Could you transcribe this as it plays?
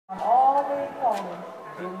always call him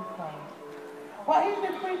Billy Graham. Well, he's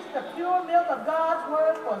been preaching the pure milk of God's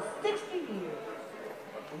word for 60 years.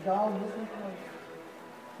 Y'all listen close.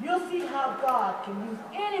 You'll see how God can use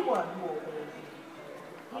anyone who obeys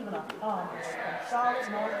him. Even a farmer from Charlotte,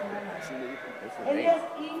 North Carolina. And yes,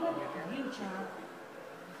 even you, child.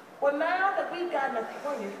 Well, now that we've gotten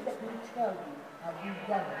acquainted, let me tell you how you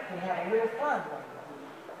youngins can have a little fun one day.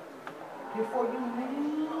 Before you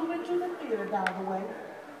move into the theater down the way,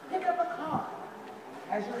 pick up a card.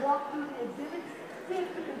 As you walk through the exhibits, see if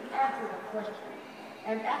you can answer the question.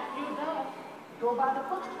 And after you're done, go by the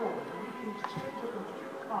bookstore and you can exchange your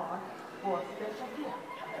card for a special gift.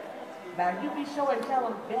 Now you be sure and tell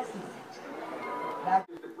them Bessie sent you. Now,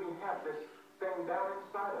 we have this thing down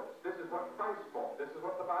inside us. This is what Christ fought. This is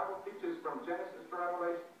what the Bible teaches from Genesis to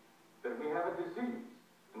Revelation. That we have a disease.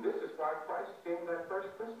 And this is why Christ came that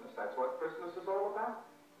first Christmas. That's what Christmas is all about.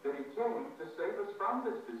 That he came to save us from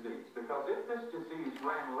this disease. Because if this disease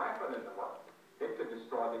ran rampant in the world, it could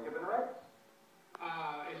destroy the human race.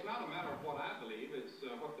 It's not a matter of what I believe, it's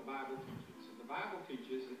what the Bible teaches. And the Bible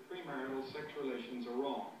teaches that premarital sex relations are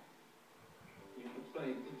wrong. You know, it's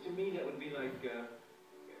funny. To me, that would be like,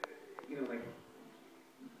 like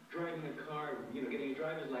driving a car, getting a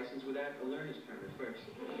driver's license without a learner's permit first.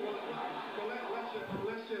 Well,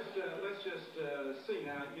 let's just see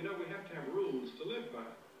now. We have to have rules to live by.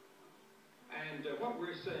 And what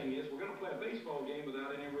we're saying is we're going to play a baseball game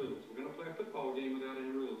without any rules. We're going to play a football game without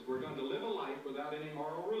any rules. We're going to live a life without any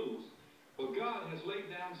moral rules. Well, God has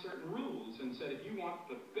laid down certain rules and said if you want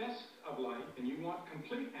the best of life and you want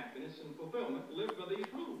complete happiness and fulfillment, live by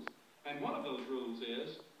these rules. And one of those rules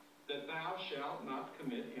is that thou shalt not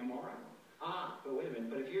commit immorality. But wait a minute.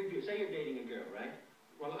 But if say you're dating a girl, right?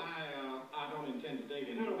 Well, I don't intend to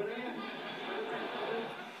date anyone. No, but I am.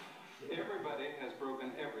 Everybody has broken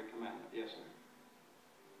every commandment. Yes, sir.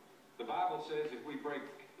 The Bible says if we break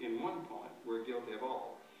in one point, we're guilty of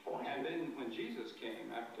all. And then when Jesus came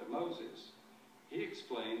after Moses, he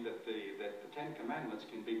explained that the Ten Commandments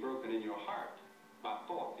can be broken in your heart by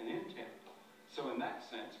thought and intent. So in that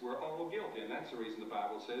sense, we're all guilty. And that's the reason the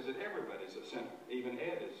Bible says that everybody's a sinner. Even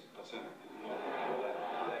Ed is a sinner.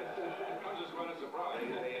 I'm just running surprised.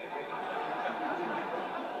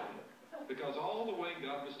 Because all the way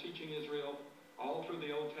God was teaching Israel, all through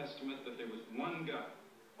the Old Testament, that there was one God,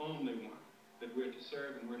 only one, that we're to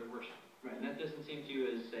serve and we're to worship. Right, and that doesn't seem to you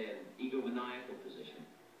as, say, an egomaniacal position.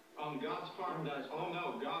 On God's part? Oh,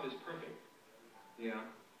 no, God is perfect. Yeah.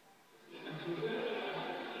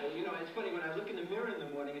 It's funny, when I look in the mirror in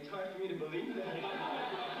the morning, it's hard for me to believe that.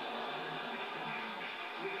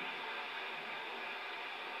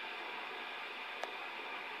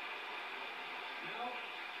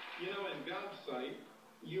 In God's sight,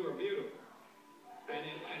 you are beautiful. And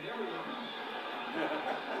everyone...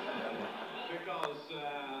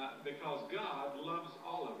 because God loves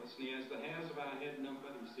all of us, and he has the hairs of our head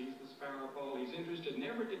numbered, he sees the sparrow fall, he's interested in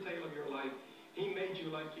every detail of your life. He made you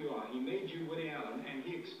like you are. He made you Woody Allen, and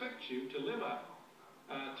he expects you to live up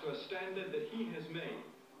to a standard that he has made.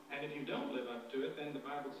 And if you don't live up to it, then the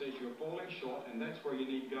Bible says you're falling short, and that's where you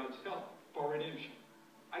need God's help for redemption.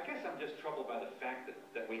 I guess I'm just troubled by the fact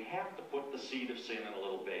that we have to put the seed of sin in a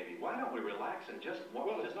little baby. Why don't we relax and just I'm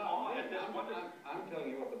telling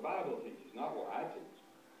you what the Bible teaches, not what I teach.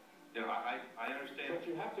 I understand. But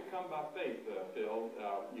you have to come by faith, Phil.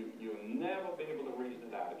 You'll never be able to reason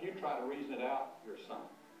it out. If you try to reason it out, you're sunk.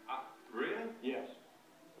 Really? Yes.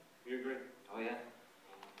 You agree? Oh, yeah.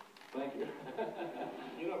 Thank you.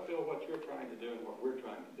 Phil, what you're trying to do and what we're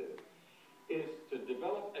trying to do is to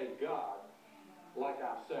develop a God like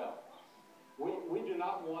ourselves. We do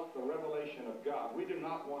not want the revelation of God. We do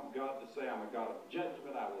not want God to say, I'm a God of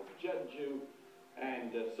judgment, I will judge you,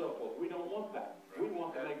 and so forth. We don't want that. We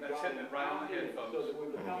want to make God in our image so that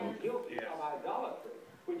we become guilty of idolatry,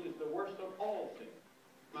 which is the worst of all sins.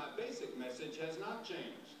 My basic message has not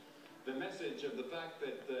changed. The message of the fact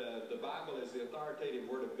that the Bible is the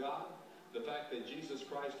authoritative Word of God, the fact that Jesus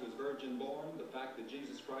Christ was virgin born, the fact that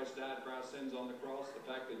Jesus Christ died for our sins on the cross, the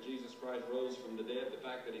fact that Jesus Christ rose from the dead, the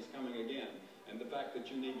fact that he's coming again, and the fact that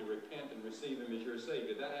you need to repent and receive him as your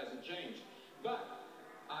Savior. That hasn't changed. But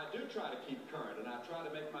I do try to keep current, and I try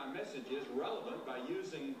to make my messages relevant by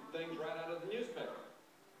using things right out of the newspaper.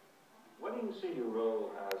 What do you see your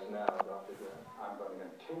role as now, Dr. Graham? I'm going to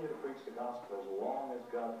continue to preach the gospel as long as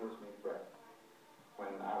God gives me breath.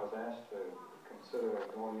 When I was asked to consider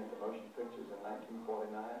going into motion pictures in 1949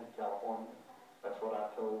 in California, that's what I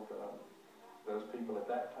told those people at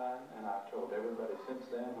that time, and I've told everybody since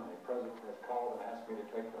then. When a president has called and asked me to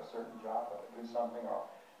take a certain job or to do something, or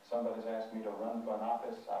somebody's asked me to run for an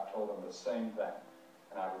office, I've told them the same thing.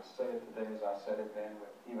 And I would say it today as I said it then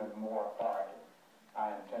with even more authority.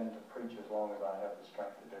 I intend to preach as long as I have the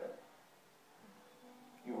strength to do it.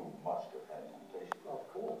 You must have had temptation. Of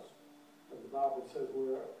course. But the Bible says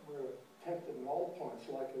we're tempted in all points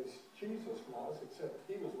like as Jesus was, except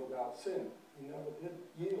he was without sin. He never did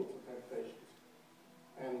yield to temptations.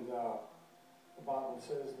 And the Bible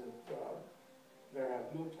says that there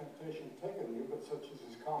hath no temptation taken you, but such as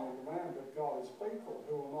is common to man, but God is faithful,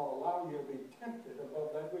 who will not allow you to be tempted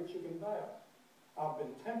above that which you can bear. I've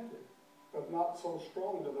been tempted, but not so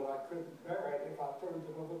strongly that I couldn't bear it if I turned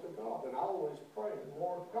it over to God. And I always pray,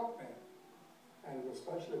 Lord, help me. And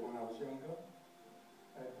especially when I was younger,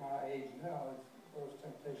 at my age now, those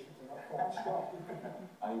temptations are not quite strong.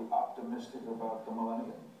 Are you optimistic about the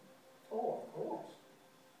millennium? Oh, of course.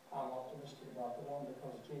 I'm optimistic about the one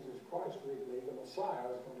because Jesus Christ, we believe the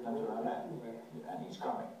Messiah is going to rule that millennium. And he's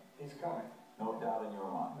coming. He's coming. No doubt in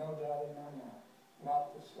your mind. No doubt in my mind.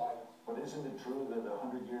 Not the slightest. But isn't it true that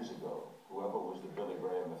 100 years ago, whoever was the Billy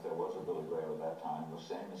Graham, if there was a Billy Graham at that time, was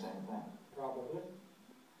saying the same thing? Probably.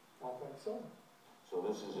 I think so. So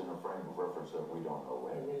this is in a frame of reference that we don't know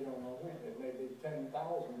when. And we don't know when. It may be 10,000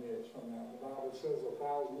 years from now. The Bible says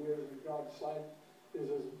 1,000 years in God's sight is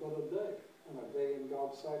as but a day. And a day in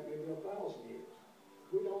God's sight may be 1,000 years.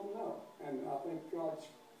 We don't know. And I think God's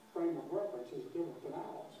frame of reference is different than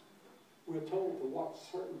ours. We're told to watch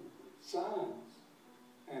certain signs.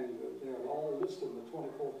 And they're all listed in the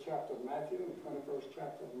 24th chapter of Matthew and the 21st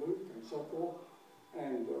chapter of Luke and so forth.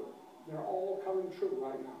 And they're all coming true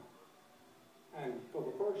right now. And for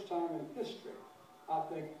the first time in history, I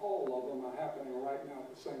think all of them are happening right now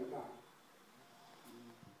at the same time.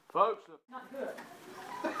 Folks, not good.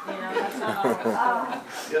 You know, that's not always good.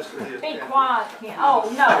 yes, it is. Be quiet, Ken. Oh,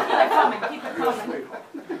 no, keep it coming, keep it coming.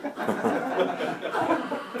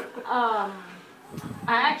 I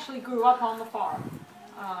actually grew up on the farm.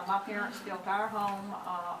 My parents built our home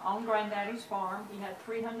on Granddaddy's farm. He had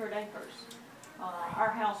 300 acres. Our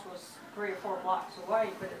house was 3 or 4 blocks away,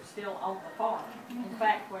 but it was still on the farm. In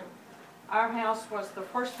fact, when our house was the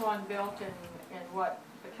first one built in what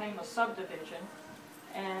became a subdivision,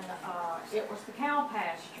 and it was the cow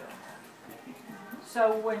pasture.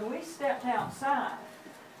 So when we stepped outside,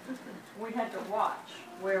 we had to watch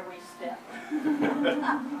where we stepped. I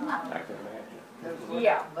can imagine.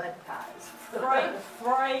 Yeah, mud pies.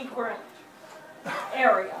 Fragrant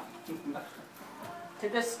area. To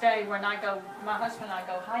this day, when I go, my husband and I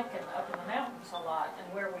go hiking up in the mountains a lot,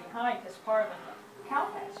 and where we hike is part of a cow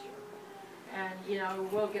pasture. And, you know,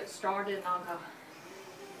 we'll get started and I'll go,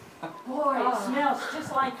 boy, it smells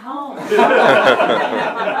just like home.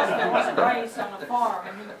 My husband wasn't raised on a farm,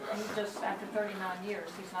 and he just, after 39 years,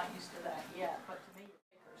 he's not used to that yet. But to me,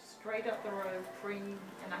 straight up the road,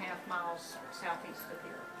 3.5 miles southeast of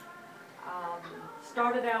here.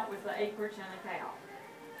 Started out with the acreage and a cow.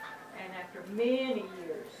 And after many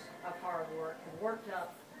years of hard work, and worked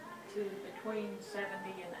up to between 70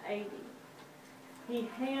 and 80, he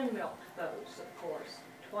hand milked those, of course,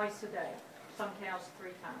 twice a day. Some cows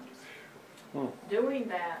 3 times. Doing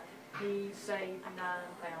that, he saved $9,000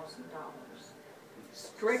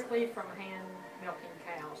 strictly from hand milking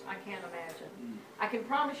cows. I can't imagine. I can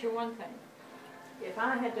promise you one thing. If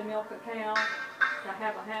I had to milk a cow to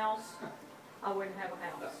have a house, I wouldn't have a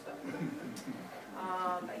house.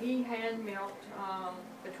 He hand milked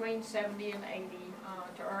between 70 and 80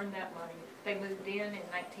 to earn that money. They moved in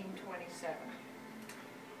 1927.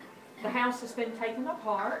 The house has been taken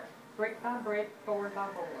apart, brick by brick, board by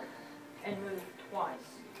board, and moved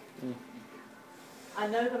twice. I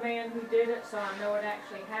know the man who did it, so I know it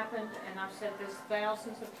actually happened, and I've said this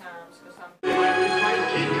thousands of times because I'm... He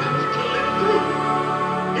comes to live through.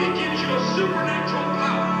 He gives you a supernatural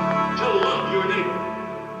power to love your neighbor.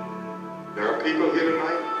 There are people here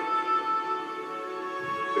tonight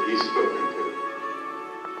that he's spoken to,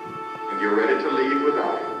 and you're ready to leave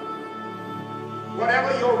without him.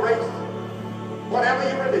 Whatever your race, whatever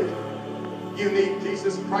your religion, you need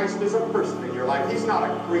Jesus Christ as a person in your life. He's not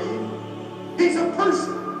a creed. He's a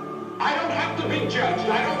person. I don't have to be judged.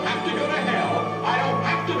 I don't have to go to hell. I don't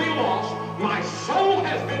have to be lost. My soul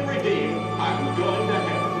has been redeemed. I'm going to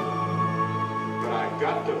heaven. But I've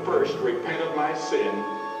got to first repent of my sin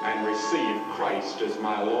and receive Christ as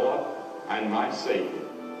my Lord and my Savior.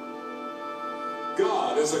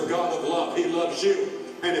 God is a God of love. He loves you.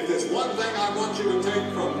 And if there's one thing I want you to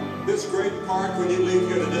take from this great park when you leave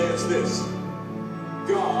here today, it's this.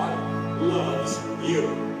 God loves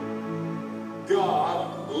you.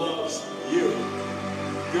 God loves you.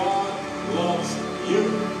 God loves you.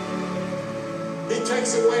 He He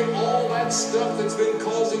takes away all that stuff that's been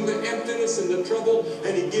causing the emptiness and the trouble,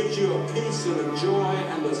 and He gives you a peace and a joy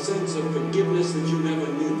and a sense of forgiveness that you never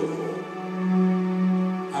knew before.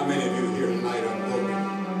 How many of you here tonight are broken,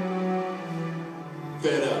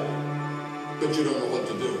 fed up, but you don't know what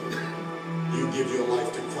to do? You give your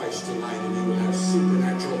life to Christ tonight, and you will have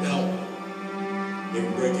supernatural help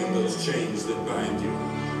in breaking those chains that bind you.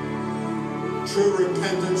 True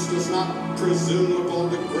repentance does not presume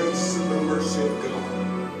upon the grace and the mercy of God.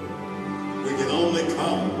 We can only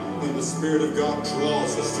come when the Spirit of God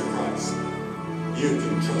draws us to Christ. You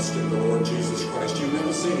can trust in the Lord Jesus Christ. You've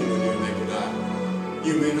never seen Him with your naked eye.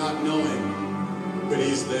 You may not know Him, but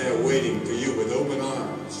He's there waiting for you with open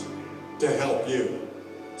arms to help you.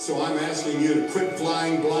 So I'm asking you to quit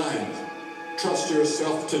flying blind. Trust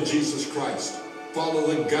yourself to Jesus Christ. Follow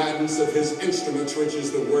the guidance of His instruments, which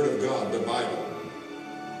is the Word of God, the Bible.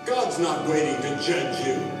 God's not waiting to judge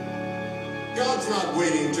you. God's not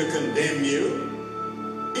waiting to condemn you.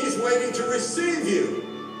 He's waiting to receive you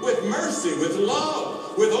with mercy, with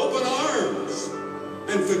love, with open arms,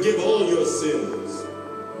 and forgive all your sins.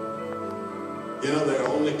 You know, there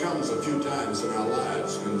only comes a few times in our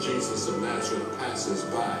lives when Jesus of Nazareth passes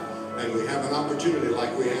by, and we have an opportunity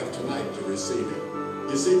like we have tonight to receive Him.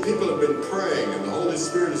 You see, people have been praying, and the Holy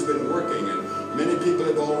Spirit has been working, and many people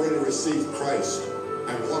have already received Christ.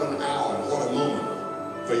 And what an hour, what a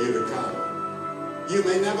moment for you to come. You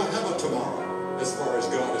may never have a tomorrow as far as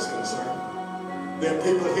God is concerned. There are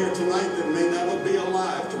people here tonight that may never be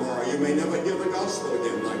alive tomorrow. You may never hear the gospel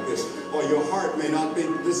again like this, or your heart may not be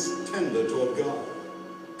this tender toward God.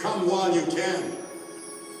 Come while you can,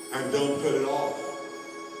 and don't put it off.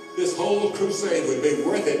 This whole crusade would be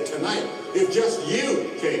worth it tonight if just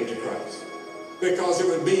you came to Christ, because it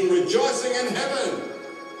would mean rejoicing in heaven.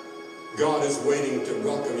 God is waiting to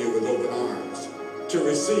welcome you with open arms, to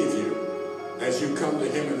receive you as you come to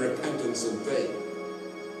Him in repentance and faith.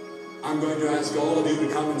 I'm going to ask all of you to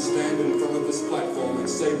come and stand in front of this platform and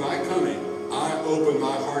say, by coming, I open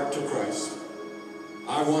my heart to Christ.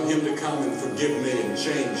 I want Him to come and forgive me and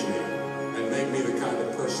change me and make me the kind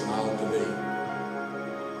of person I ought to be.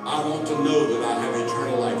 I want to know that I have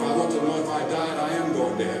eternal life. I want to know if I died, I am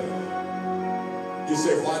going to heaven. You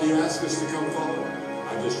say, why do you ask us to come forward?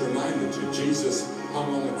 I just reminded you, Jesus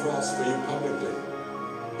hung on the cross for you publicly.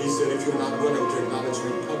 He said, if you're not willing to acknowledge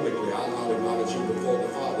me publicly, I'll not acknowledge you before the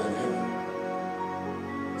Father in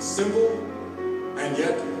heaven. Simple, and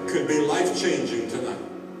yet could be life-changing tonight.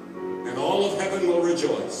 And all of heaven will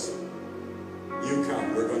rejoice. You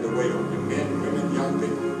come. We're going to wait on you, men, women, young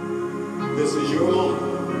people. This is your moment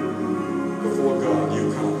before God.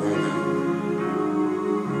 You come right now.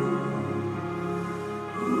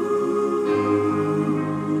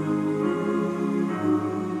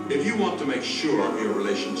 If you want to make sure of your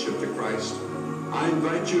relationship to Christ, I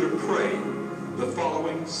invite you to pray the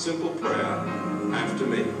following simple prayer after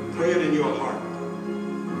me. Pray it in your heart.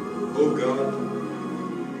 Oh God,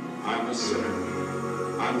 I'm a sinner.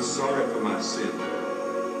 I'm sorry for my sin.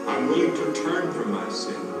 I'm willing to turn from my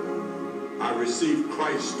sin. I receive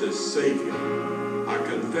Christ as Savior. I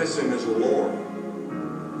confess Him as Lord.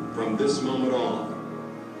 From this moment on,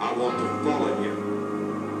 I want to follow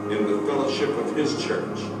Him in the fellowship of His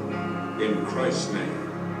church. In Christ's name,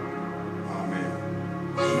 amen.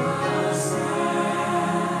 Just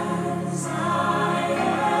as I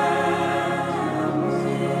am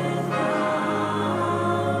without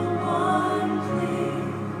one plea,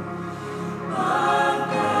 but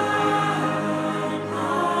that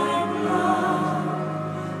thy blood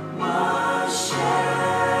was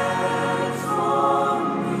shed for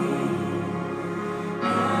me,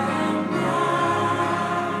 and that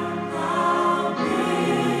thou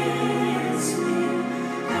bidst me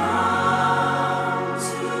come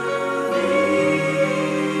to thee,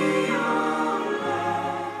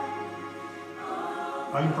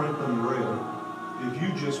 I'm Franklin Rail. If you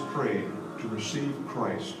just prayed to receive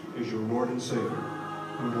Christ as your Lord and Savior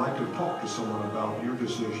and would like to talk to someone about your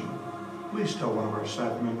decision, please tell one of our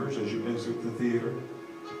staff members as you exit the theater.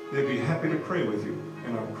 They'd be happy to pray with you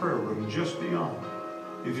in our prayer room just beyond.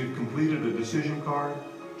 If you've completed a decision card,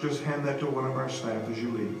 just hand that to one of our staff as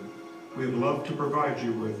you leave. We'd love to provide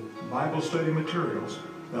you with Bible study materials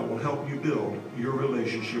that will help you build your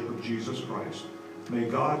relationship with Jesus Christ. May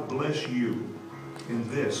God bless you in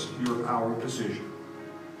this, your hour of decision.